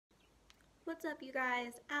What's up, you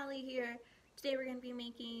guys? Allie here. Today we're going to be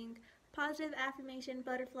making positive affirmation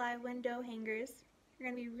butterfly window hangers.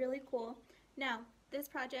 They're going to be really cool. Now, this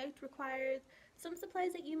project requires some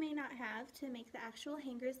supplies that you may not have to make the actual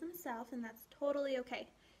hangers themselves, and that's totally okay.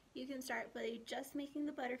 You can start by just making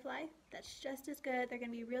the butterfly. That's just as good. They're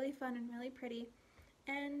going to be really fun and really pretty.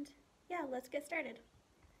 And yeah, let's get started.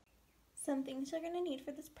 Some things you're going to need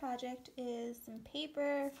for this project is some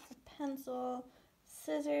paper, a pencil,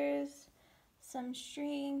 scissors, some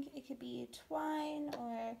string. It could be twine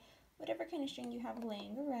or whatever kind of string you have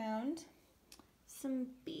laying around, some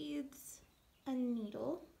beads, a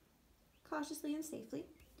needle, cautiously and safely,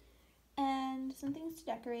 and some things to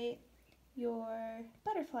decorate your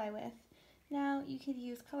butterfly with. Now, you could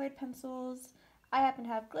use colored pencils. I happen to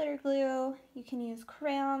have glitter glue. You can use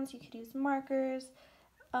crayons. You could use markers.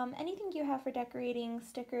 Anything you have for decorating,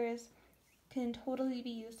 stickers, can totally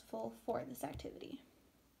be useful for this activity.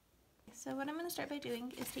 So what I'm going to start by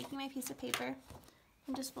doing is taking my piece of paper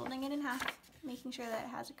and just folding it in half, making sure that it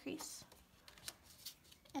has a crease.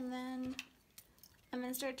 And then I'm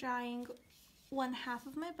going to start drawing one half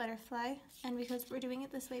of my butterfly, and because we're doing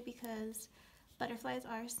it this way because butterflies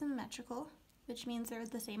are symmetrical, which means they're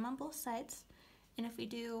the same on both sides, and if we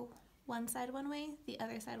do one side one way, the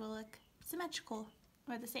other side will look symmetrical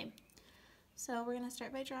or the same. So we're going to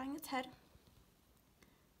start by drawing its head,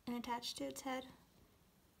 and attached to its head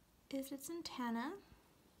is its antenna,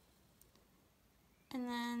 and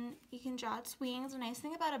then you can draw its wings. The nice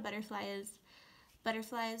thing about a butterfly is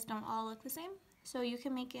butterflies don't all look the same, so you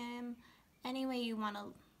can make them any way you want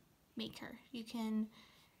to make her. You can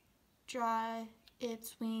draw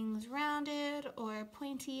its wings rounded or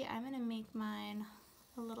pointy. I'm going to make mine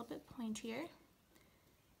a little bit pointier.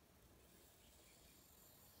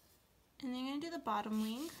 And then you're going to do the bottom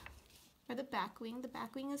wing, or the back wing. The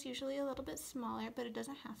back wing is usually a little bit smaller, but it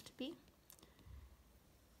doesn't have to be.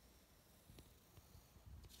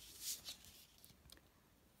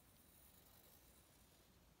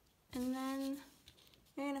 And then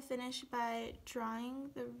you're going to finish by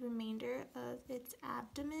drawing the remainder of its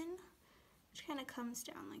abdomen, which kind of comes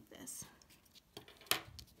down like this.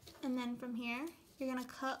 And then from here, you're going to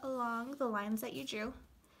cut along the lines that you drew,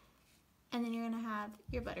 and then you're going to have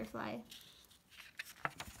your butterfly.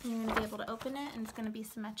 And you're going to be able to open it, and it's going to be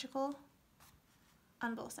symmetrical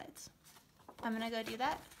on both sides. I'm going to go do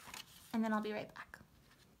that, and then I'll be right back.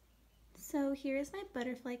 So here's my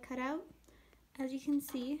butterfly cutout. As you can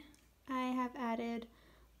see, I have added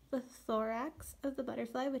the thorax of the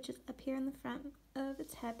butterfly, which is up here in the front of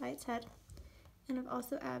its head by its head, and I've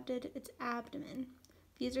also added its abdomen.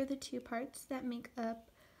 These are the two parts that make up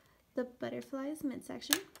the butterfly's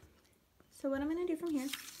midsection. So what I'm going to do from here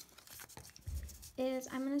is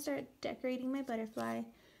I'm going to start decorating my butterfly.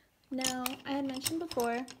 Now, I had mentioned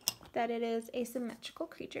before that it is a symmetrical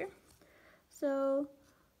creature, so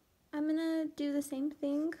I'm going to do the same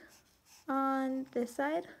thing on this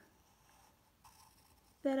side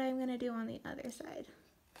that I'm going to do on the other side.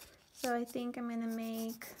 So I think I'm going to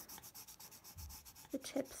make the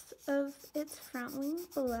tips of its front wing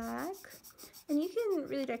black, and you can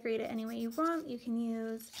really decorate it any way you want. You can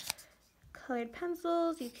use colored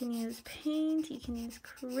pencils, you can use paint, you can use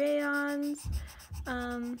crayons.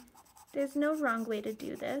 There's no wrong way to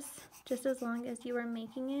do this, just as long as you are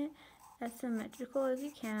making it as symmetrical as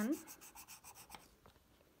you can.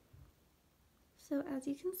 So as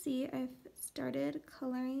you can see, I've started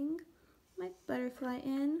coloring my butterfly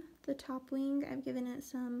in. The top wing, I've given it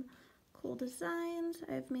some cool designs.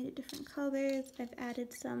 I've made it different colors. I've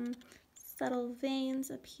added some subtle veins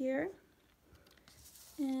up here.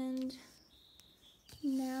 And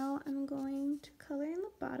now I'm going to color in the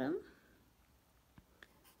bottom.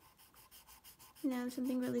 Now,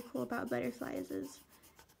 something really cool about butterflies is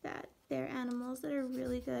that they're animals that are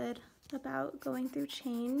really good about going through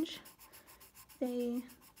change. They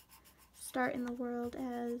start in the world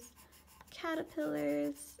as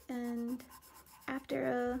caterpillars, and after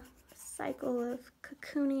a cycle of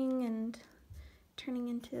cocooning and turning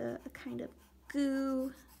into a kind of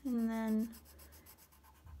goo, and then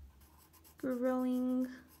growing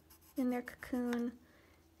in their cocoon,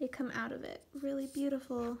 they come out of it really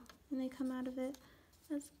beautiful, and they come out of it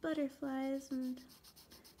as butterflies, and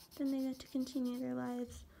then they get to continue their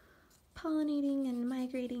lives pollinating and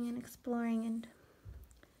migrating and exploring, and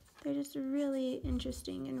they're just really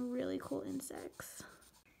interesting and really cool insects.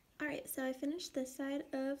 Alright, so I finished this side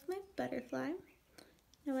of my butterfly.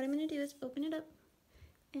 Now what I'm going to do is open it up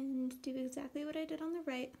and do exactly what I did on the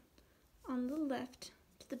right, on the left,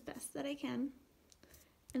 to the best that I can.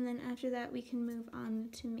 And then after that we can move on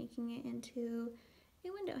to making it into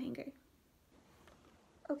a window hanger.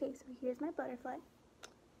 Okay, so here's my butterfly.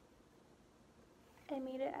 I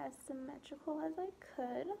made it as symmetrical as I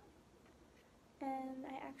could, and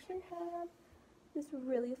I actually have this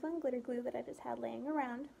really fun glitter glue that I just had laying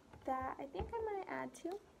around that I think I might add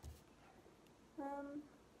to.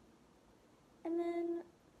 And then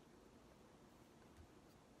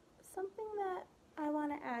something that I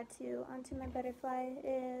want to add onto my butterfly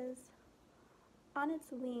is on its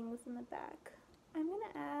wings in the back. I'm going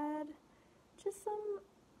to add just some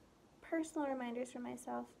personal reminders for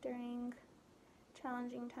myself during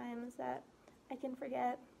challenging times that I can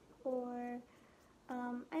forget or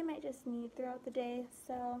I might just need throughout the day.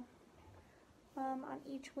 So on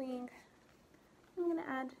each wing, I'm going to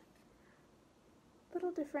add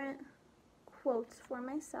little different quotes for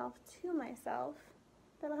myself, to myself,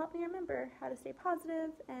 that'll help me remember how to stay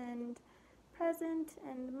positive and present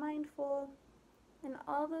and mindful and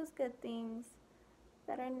all those good things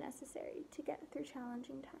that are necessary to get through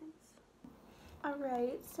challenging times.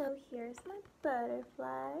 Alright, so here's my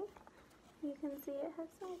butterfly. You can see it has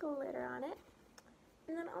some glitter on it.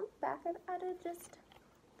 And then on the back I've added just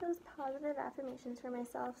those positive affirmations for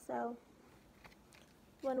myself. So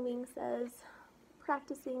one wing says,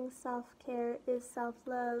 practicing self-care is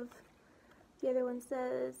self-love. The other one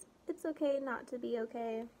says, it's okay not to be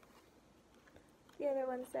okay. The other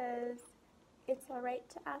one says, it's alright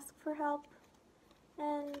to ask for help.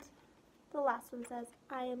 And the last one says,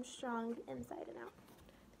 I am strong inside and out.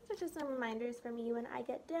 These are just some reminders for me when I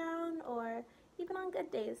get down or even on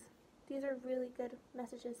good days. These are really good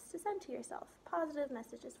messages to send to yourself, positive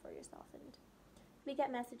messages for yourself. And we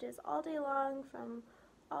get messages all day long from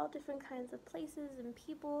all different kinds of places and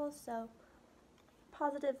people, so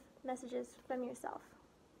positive messages from yourself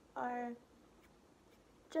are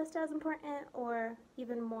just as important or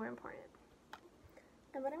even more important.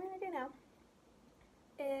 And what I'm going to do now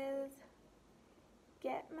is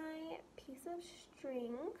get my piece of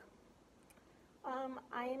string.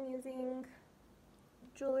 I am using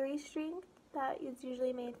jewelry string that is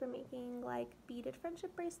usually made for making like beaded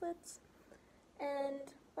friendship bracelets. And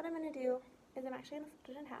what I'm going to do is I'm actually going to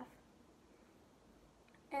fold it in half.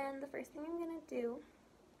 And the first thing I'm going to do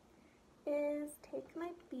is take my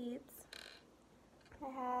beads. I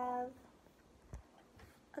have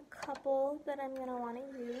a couple that I'm going to want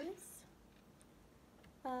to use.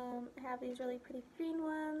 I have these really pretty green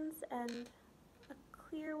ones and a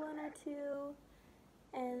clear one or two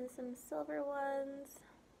and some silver ones,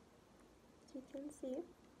 as you can see.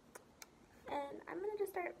 And I'm going to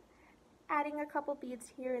just start adding a couple beads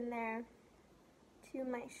here and there to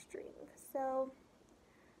my string. So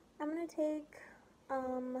I'm going to take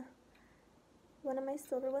one of my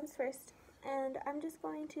silver ones first, and I'm just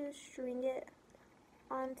going to string it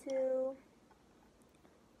onto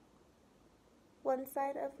one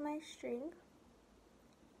side of my string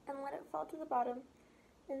and let it fall to the bottom.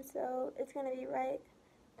 And so it's going to be right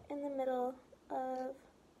in the middle of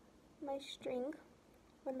my string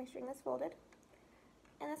when my string is folded.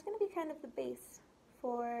 And that's going to be kind of the base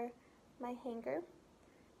for my hanger.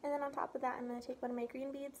 And then on top of that, I'm going to take one of my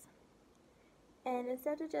green beads, and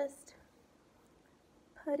instead of just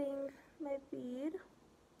putting my bead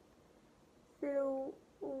through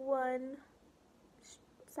one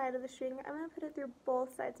side of the string, I'm going to put it through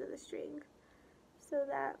both sides of the string so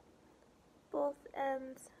that both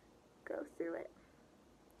ends go through it.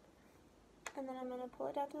 And then I'm going to pull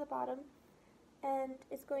it down to the bottom, and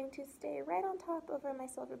it's going to stay right on top of where my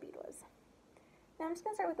silver bead was. Now I'm just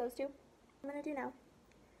going to start with those two. What I'm going to do now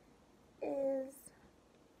is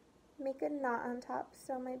make a knot on top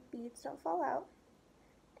so my beads don't fall out.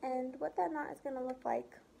 And what that knot is going to look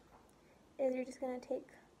like is you're just going to take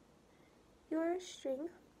your string,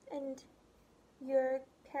 and your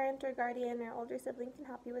parent or guardian or older sibling can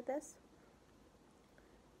help you with this.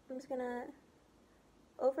 I'm just going to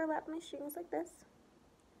overlap my strings like this,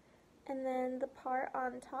 and then the part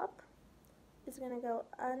on top is going to go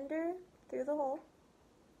under through the hole,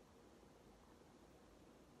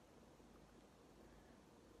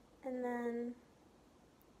 and then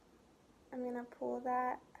I'm going to pull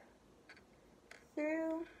that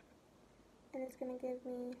through, and it's going to give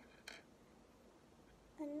me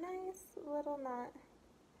a nice little knot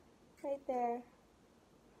right there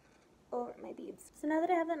over my beads. So now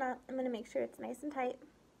that I have the knot, I'm going to make sure it's nice and tight.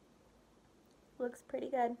 Looks pretty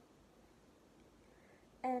good.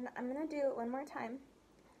 And I'm going to do it one more time.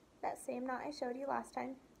 That same knot I showed you last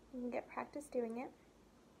time. You can get practice doing it.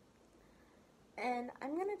 And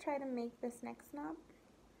I'm going to try to make this next knot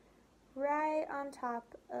right on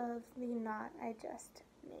top of the knot I just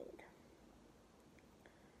made.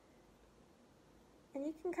 And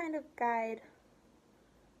you can kind of guide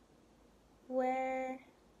where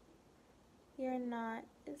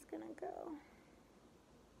knot is gonna go.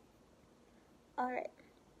 Alright,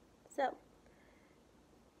 so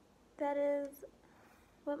that is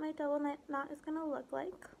what my double knot is gonna look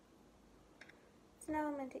like. So now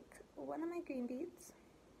I'm gonna take one of my green beads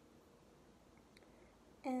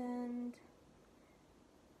and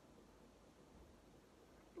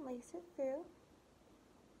lace it through.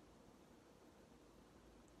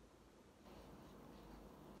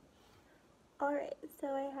 Alright, so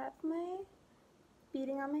I have my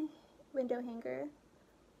beading on my window hanger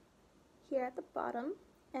here at the bottom,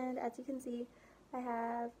 and as you can see, I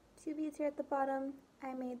have 2 beads here at the bottom.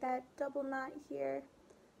 I made that double knot here,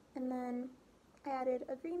 and then I added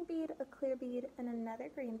a green bead, a clear bead, and another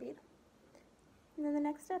green bead. And then the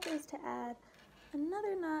next step is to add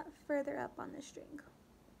another knot further up on the string.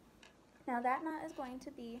 Now that knot is going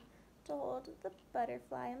to be to hold the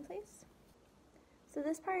butterfly in place. So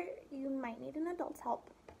this part you might need an adult's help.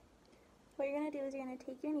 What you're going to do is you're going to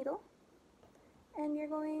take your needle and you're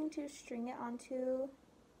going to string it onto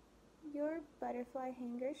your butterfly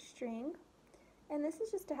hanger string. And this is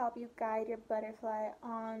just to help you guide your butterfly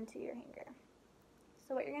onto your hanger.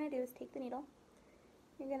 So what you're going to do is take the needle.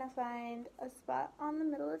 You're going to find a spot on the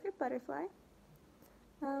middle of your butterfly.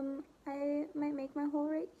 I might make my hole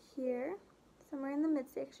right here, somewhere in the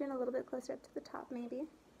midsection, a little bit closer up to the top maybe.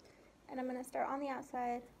 And I'm going to start on the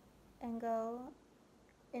outside and go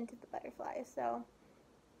into the butterfly. So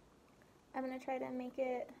I'm going to try to make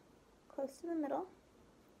it close to the middle.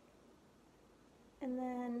 And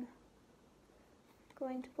then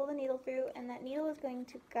going to pull the needle through, and that needle is going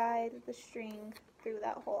to guide the string through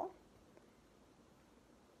that hole.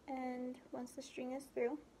 And once the string is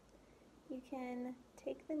through, you can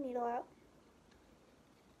take the needle out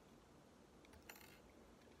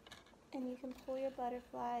and you can pull your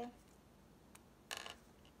butterfly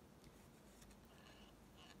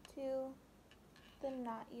to the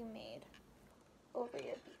knot you made over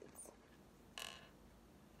your beads.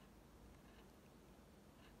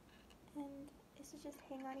 And this is just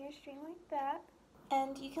hang on your string like that.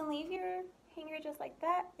 And you can leave your hanger just like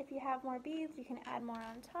that. If you have more beads, you can add more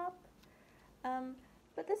on top.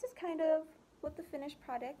 But this is kind of what the finished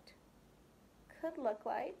product could look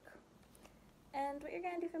like. And what you're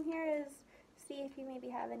going to do from here is see if you maybe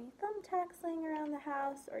have any thumbtacks laying around the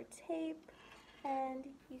house or tape, and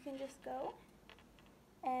you can just go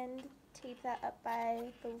and tape that up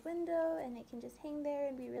by the window, and it can just hang there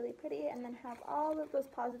and be really pretty, and then have all of those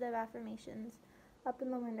positive affirmations up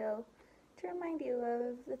in the window to remind you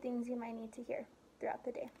of the things you might need to hear throughout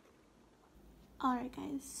the day. Alright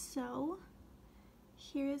guys, so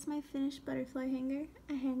here is my finished butterfly hanger.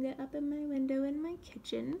 I hang it up in my window in my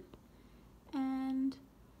kitchen, and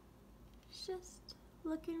it's just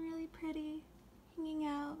looking really pretty, hanging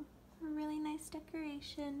out, a really nice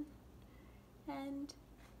decoration, and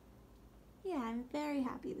yeah, I'm very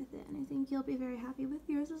happy with it, and I think you'll be very happy with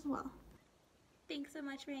yours as well. Thanks so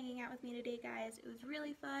much for hanging out with me today, guys. It was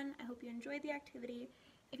really fun. I hope you enjoyed the activity.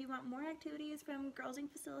 If you want more activities from Girls Inc.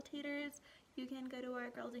 facilitators, you can go to our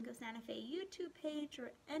Girls Inc. of Santa Fe YouTube page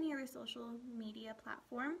or any other social media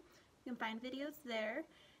platform. You can find videos there.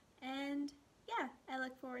 And yeah, I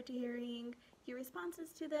look forward to hearing your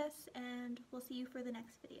responses to this, and we'll see you for the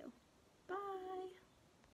next video. Bye!